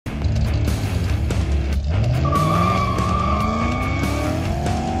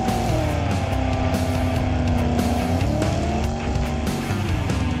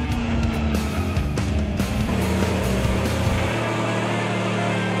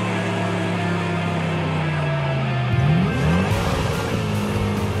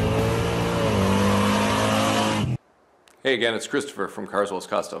Hey again, it's Christopher from Carswell's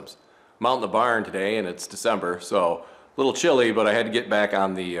Customs. I'm out in the barn today and it's December, so a little chilly, but I had to get back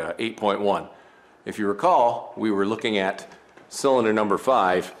on the 8.1. If you recall, we were looking at cylinder number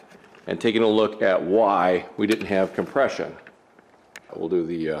 5 and taking a look at why we didn't have compression. We'll do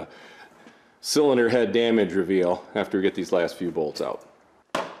the cylinder head damage reveal after we get these last few bolts out.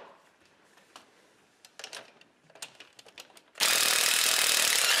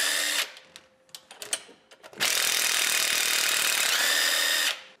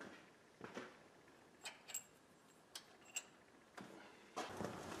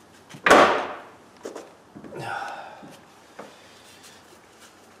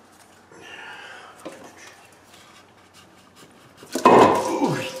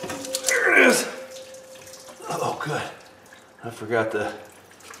 Oh, good. I forgot the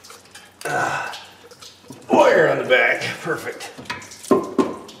wire on the back. Perfect.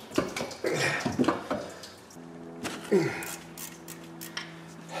 It's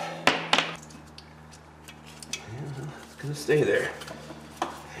gonna stay there. All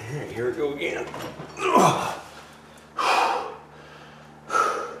right, here we go again.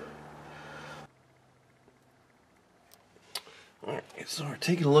 All right, so we're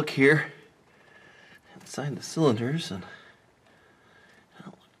taking a look here inside the cylinders, and I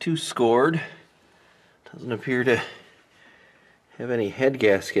don't look too scored. Doesn't appear to have any head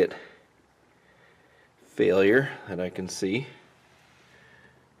gasket failure that I can see.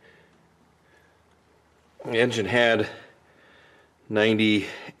 The engine had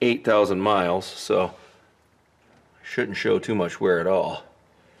 98,000 miles, so shouldn't show too much wear at all.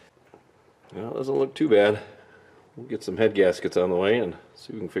 Well, it doesn't look too bad. We'll get some head gaskets on the way and see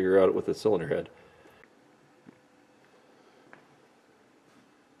if we can figure out it with the cylinder head.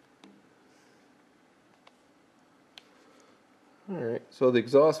 Alright, so the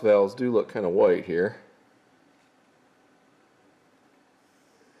exhaust valves do look kind of white here.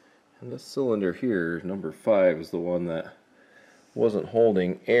 And this cylinder here, number 5, is the one that wasn't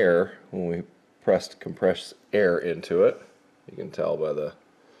holding air when we pressed compressed air into it. You can tell by the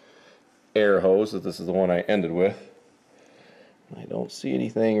air hose that this is the one I ended with. I don't see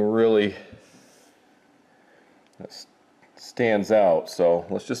anything really that stands out, so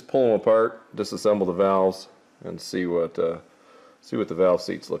let's just pull them apart, disassemble the valves, and see what the valve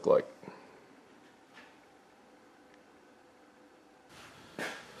seats look like.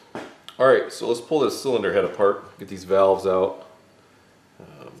 Alright, so let's pull this cylinder head apart, get these valves out,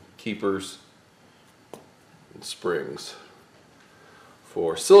 keepers, and springs.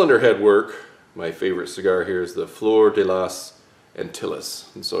 For cylinder head work, my favorite cigar here is the Flor de las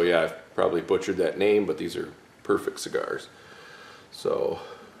Antillas. And so yeah, I've probably butchered that name, but these are perfect cigars. So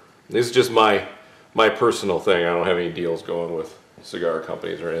this is just my personal thing. I don't have any deals going with cigar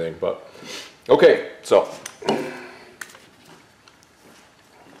companies or anything, but okay, so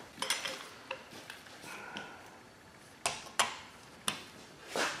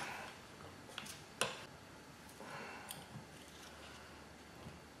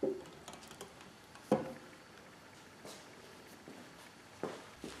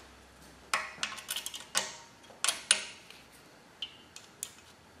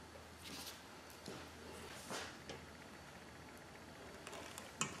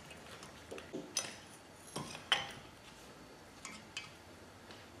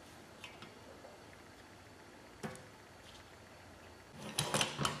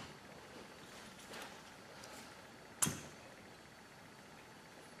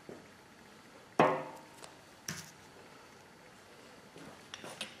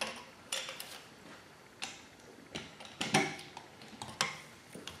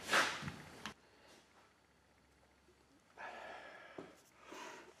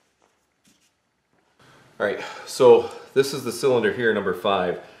alright, so this is the cylinder here, number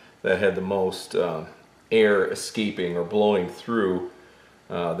 5, that had the most air escaping or blowing through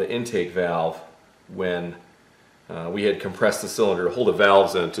the intake valve when we had compressed the cylinder to hold the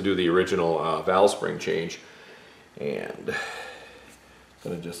valves in to do the original valve spring change. And I'm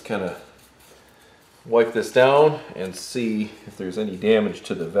going to just kind of wipe this down and see if there's any damage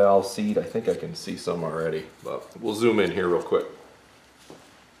to the valve seat. I think I can see some already, but we'll zoom in here real quick.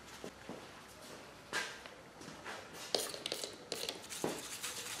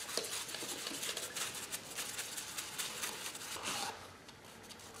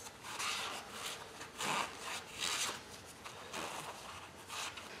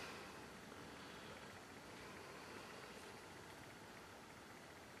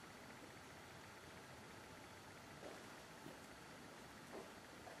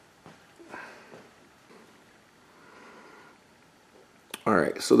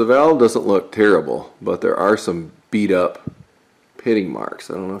 Alright, so the valve doesn't look terrible, but there are some beat up pitting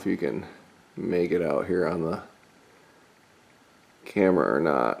marks. I don't know if you can make it out here on the camera or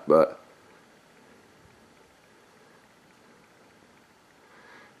not, but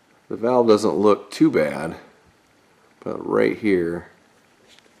the valve doesn't look too bad, but right here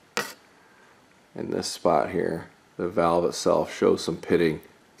in this spot here, the valve itself shows some pitting,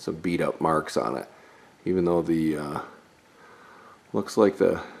 some beat up marks on it, even though the looks like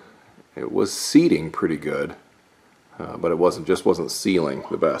it was seating pretty good, but it just wasn't sealing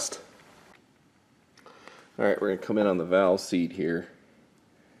the best. Alright, we're going to come in on the valve seat here.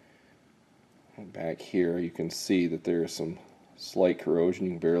 And back here you can see that there's some slight corrosion.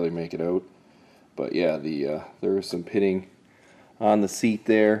 You can barely make it out. But yeah, there is some pitting on the seat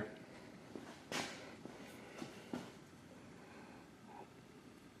there.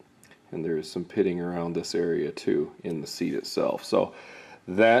 And there is some pitting around this area too in the seat itself. So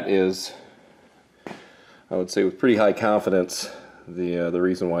that is, I would say with pretty high confidence, the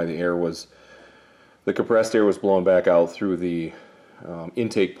reason why the compressed air was blown back out through the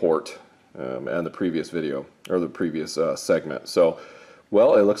intake port and the previous video, or the previous segment. So,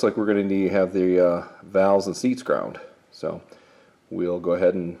 well, it looks like we're going to need to have the valves and seats ground. So we'll go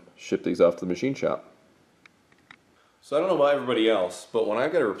ahead and ship these off to the machine shop. So I don't know about everybody else, but when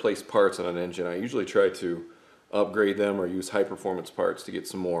I've got to replace parts on an engine, I usually try to upgrade them or use high performance parts to get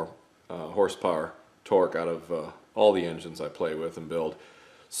some more horsepower, torque out of all the engines I play with and build.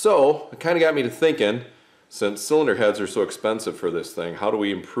 So it kind of got me to thinking, since cylinder heads are so expensive for this thing, how do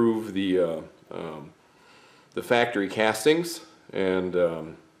we improve the factory castings and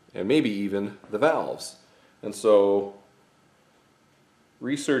maybe even the valves? And so,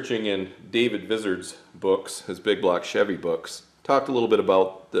 researching in David Vizard's books, his Big Block Chevy books, talked a little bit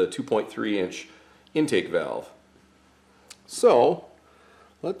about the 2.3 inch intake valve. So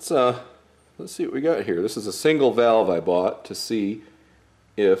let's see what we got here. This is a single valve I bought to see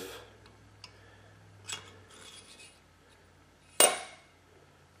if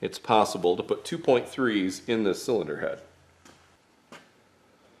it's possible to put 2.3s in this cylinder head.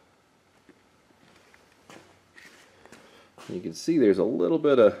 You can see there's a little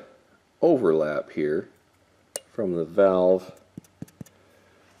bit of overlap here from the valve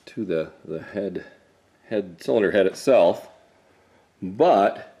to the cylinder head itself,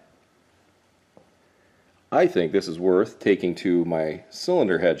 but I think this is worth taking to my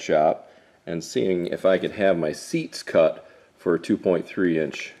cylinder head shop and seeing if I could have my seats cut for a 2.3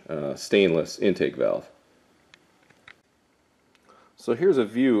 inch stainless intake valve. So here's a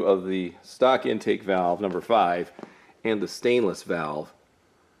view of the stock intake valve number 5 and the stainless valve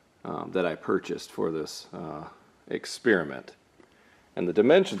that I purchased for this experiment. And the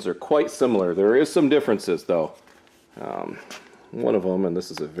dimensions are quite similar. There is some differences though. One of them, and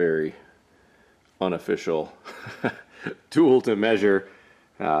this is a very unofficial tool to measure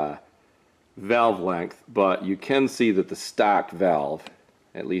valve length, but you can see that the stock valve,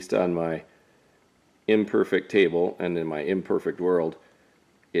 at least on my imperfect table and in my imperfect world,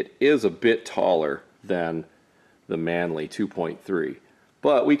 it is a bit taller than the Manley 2.3,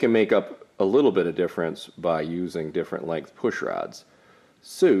 but we can make up a little bit of difference by using different length push rods.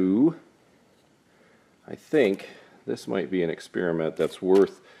 So I think this might be an experiment that's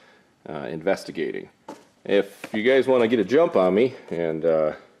worth investigating. If you guys want to get a jump on me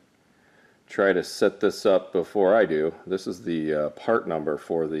and try to set this up before I do, this is the part number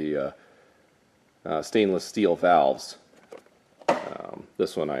for the stainless steel valves.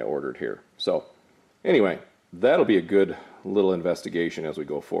 This one I ordered here. So anyway, that'll be a good little investigation as we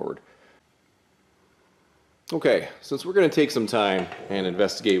go forward. Okay, since we're going to take some time and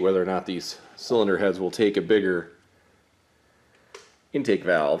investigate whether or not these cylinder heads will take a bigger intake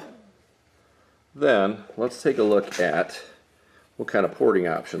valve, then let's take a look at what kind of porting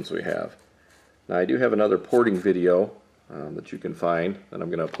options we have. Now I do have another porting video that you can find, and I'm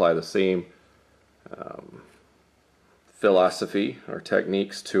going to apply the same philosophy or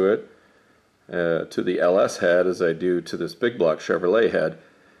techniques to it, to the LS head as I do to this Big Block Chevrolet head.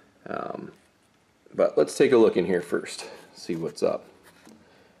 But let's take a look in here first, see what's up.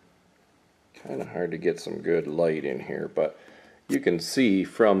 Kind of hard to get some good light in here, but you can see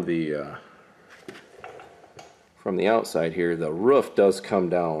from the outside here, the roof does come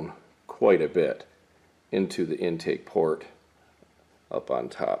down quite a bit into the intake port up on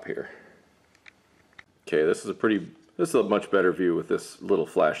top here. Okay, this is a much better view with this little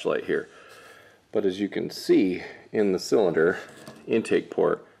flashlight here. But as you can see in the cylinder intake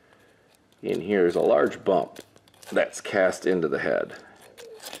port, in here is a large bump that's cast into the head.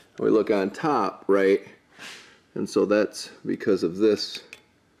 We look on top, right, and so that's because of this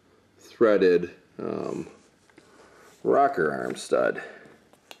threaded rocker arm stud.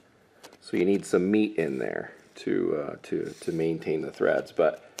 So you need some meat in there to maintain the threads.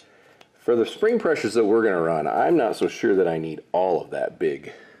 But for the spring pressures that we're going to run, I'm not so sure that I need all of that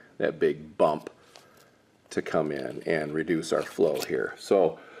big bump to come in and reduce our flow here.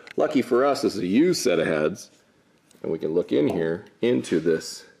 So lucky for us, this is a used set of heads, and we can look in here into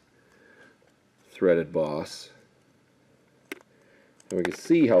this threaded boss, and we can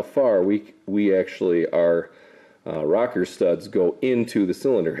see how far we actually our rocker studs go into the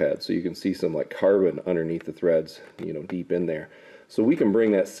cylinder head. So you can see some like carbon underneath the threads, you know, deep in there. So we can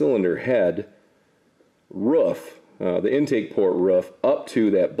bring that cylinder head roof, the intake port roof, up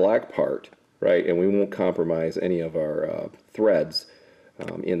to that black part, right? And we won't compromise any of our threads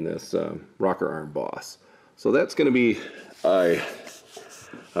in this rocker arm boss. So that's going to be a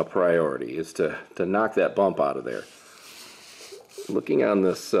priority, is to knock that bump out of there. Looking on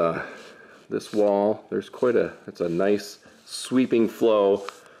this this wall, there's it's a nice sweeping flow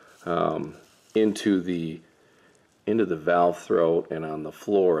into the valve throat and on the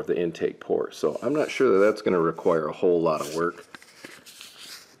floor of the intake port. So I'm not sure that that's going to require a whole lot of work.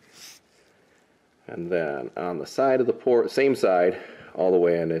 And then on the side of the port, same side, all the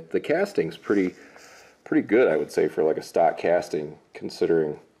way in it, the casting's pretty good, I would say, for like a stock casting,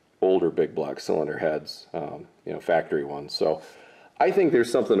 considering older big block cylinder heads, you know, factory ones. So I think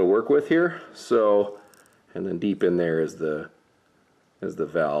there's something to work with here. So, and then deep in there is the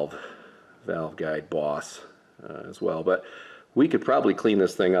valve guide boss as well. But we could probably clean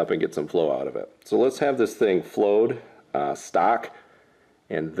this thing up and get some flow out of it. So let's have this thing flowed stock,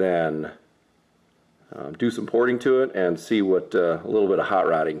 and then do some porting to it and see what a little bit of hot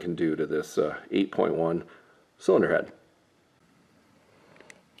rodding can do to this 8.1 cylinder head.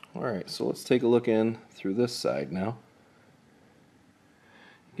 Alright, so let's take a look in through this side now.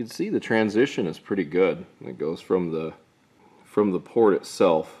 You can see the transition is pretty good. It goes from the port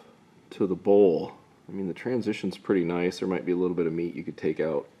itself to the bowl. I mean, the transition's pretty nice. There might be a little bit of meat you could take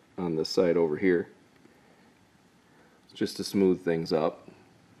out on this side over here, just to smooth things up.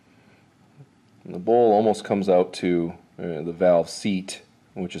 And the bowl almost comes out to the valve seat,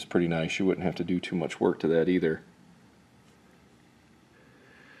 which is pretty nice. You wouldn't have to do too much work to that either.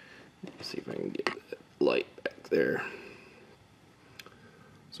 Let's see if I can get that light back there.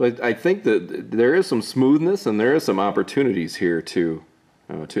 So I think that there is some smoothness and there is some opportunities here to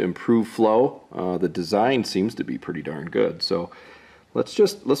improve flow. The design seems to be pretty darn good. So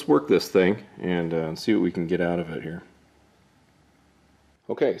let's work this thing and see what we can get out of it here.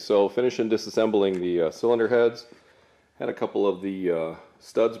 Okay, so finishing disassembling the cylinder heads. Had a couple of the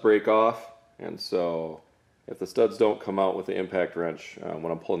studs break off, and so if the studs don't come out with the impact wrench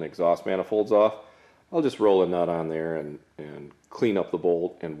when I'm pulling the exhaust manifolds off, I'll just roll a nut on there and clean up the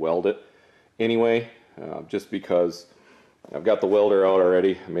bolt and weld it anyway, just because I've got the welder out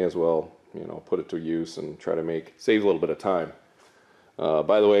already. I may as well, you know, put it to use and try to save a little bit of time.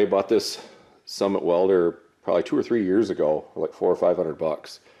 By the way, I bought this Summit welder probably 2 or 3 years ago for like $400 or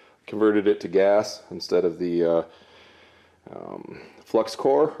 $500. Converted it to gas instead of the flux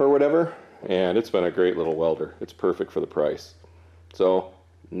core or whatever, and it's been a great little welder. It's perfect for the price. So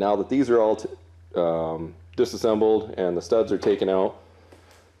now that these are all disassembled and the studs are taken out,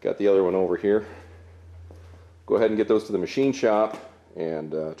 got the other one over here. Go ahead and get those to the machine shop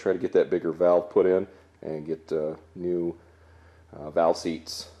and try to get that bigger valve put in and get new valve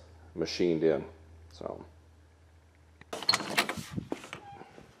seats machined in.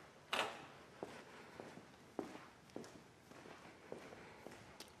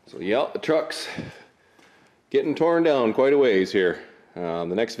 So yeah, the truck's getting torn down quite a ways here. The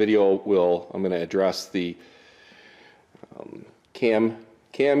next video I'm going to address the cam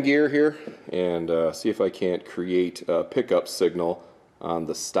gear here and see if I can't create a pickup signal on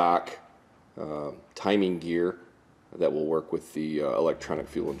the stock timing gear that will work with the electronic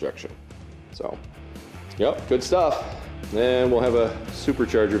fuel injection. So, yep, good stuff. Then we'll have a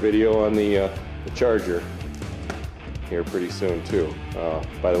supercharger video on the charger here pretty soon too.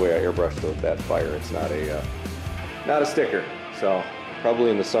 By the way, I airbrushed that fire. It's not a sticker. So probably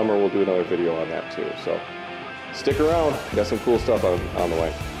in the summer we'll do another video on that too. So stick around. Got some cool stuff on the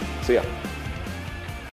way. See ya.